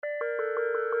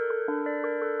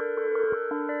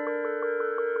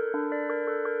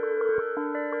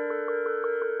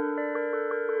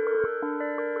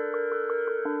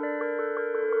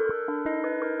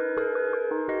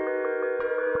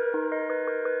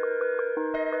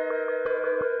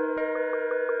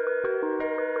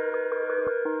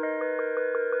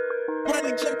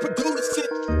Ronny J produced it.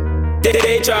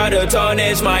 They try to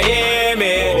tarnish my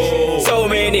image. So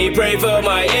many pray for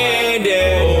my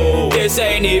ending. This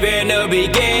ain't even the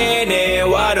beginning.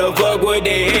 Why the fuck would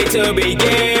they hate to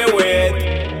begin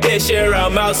with? This year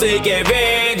I'm out seeking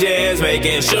vengeance,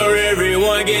 making sure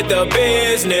everyone get the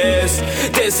business.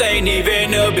 This ain't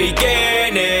even the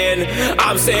beginning.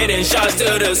 I'm sending shots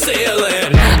to the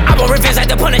ceiling. I want revenge like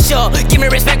the Punisher. Give me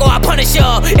respect or I punish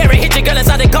ya. Every hit your girl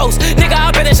inside the ghost. Nigga,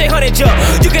 I bet that shit 100 ya.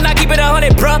 You cannot keep it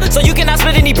 100, bruh, so you cannot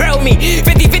split any bread with me.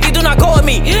 50-50, do not go with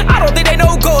me. I don't think they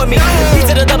know who go with me. B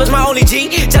to the double is my only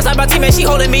G. Just like my teammate, she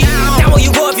holding me. Down where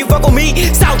you go if you fuck with me.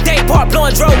 South Day Park,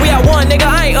 blowing drum. We are one, nigga,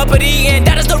 I ain't uppity, and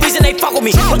that is the reason they fuck with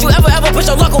me. Don't you ever push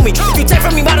your luck on me. If you take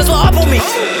from me, might as well up on me.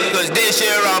 Cause this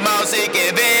year I'm out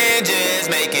seeking vengeance,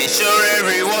 making sure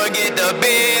everyone get the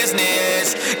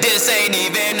business. This ain't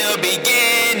even the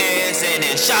beginning.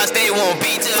 Sending shots they won't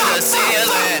beat to the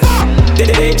ceiling.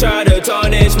 They try to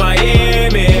tarnish my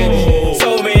image.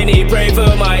 So many pray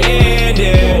for my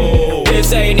ending.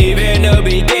 This ain't even the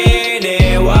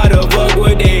beginning. Why the fuck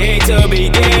would they hate to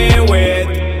begin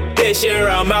with? This year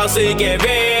I'm out seeking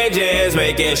vengeance,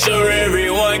 making sure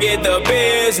everyone get the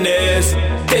business.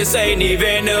 This ain't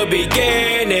even the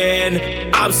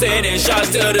beginning. I'm sending shots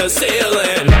to the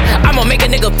ceiling. I'ma make a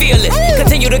nigga feel it.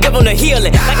 Continue to give him the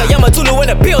healing. Like a Yamatulu in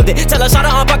the building. Tell a shot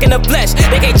I'm back in the flesh.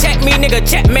 They can't check me, nigga,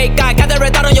 checkmate. Guy, got that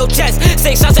red dot on your chest.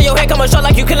 6 shots to your head, coming short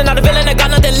like you killing out a villain. I got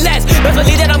nothing less. Best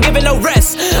believe that I'm giving no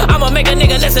rest. I'ma make a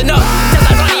nigga listen up. Tell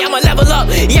like Ronny, I'ma level up.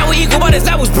 Yeah, we equal by this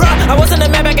levels, bruh. I wasn't a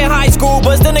man back in high school,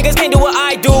 but still niggas can't do what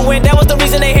I do. And that was the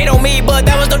reason they hate on me, but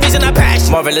that was the reason I passed.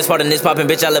 Marvelous part in this poppin',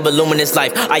 bitch, I live a luminous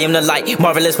life. I am the light.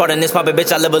 Marvelous part in this poppin',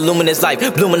 bitch, I live a luminous life.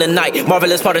 Bloom in the night.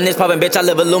 Marvelous part in this poppin', bitch, I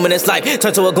live a luminous life.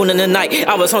 Turn to a goon in the night.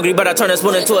 I was hungry, but I turned a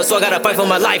spoon into a, so I gotta fight for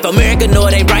my life. America know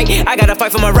it ain't right. I gotta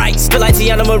fight for my rights. Feel like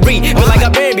Tiana Marie. Feel like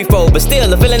I've been before, but still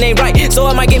the feeling ain't right. So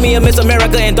I might give me a Miss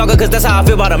America and Dogger, cause that's how I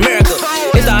feel about America.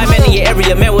 It's the high man in your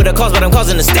area, man with a cause, but I'm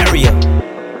causing hysteria.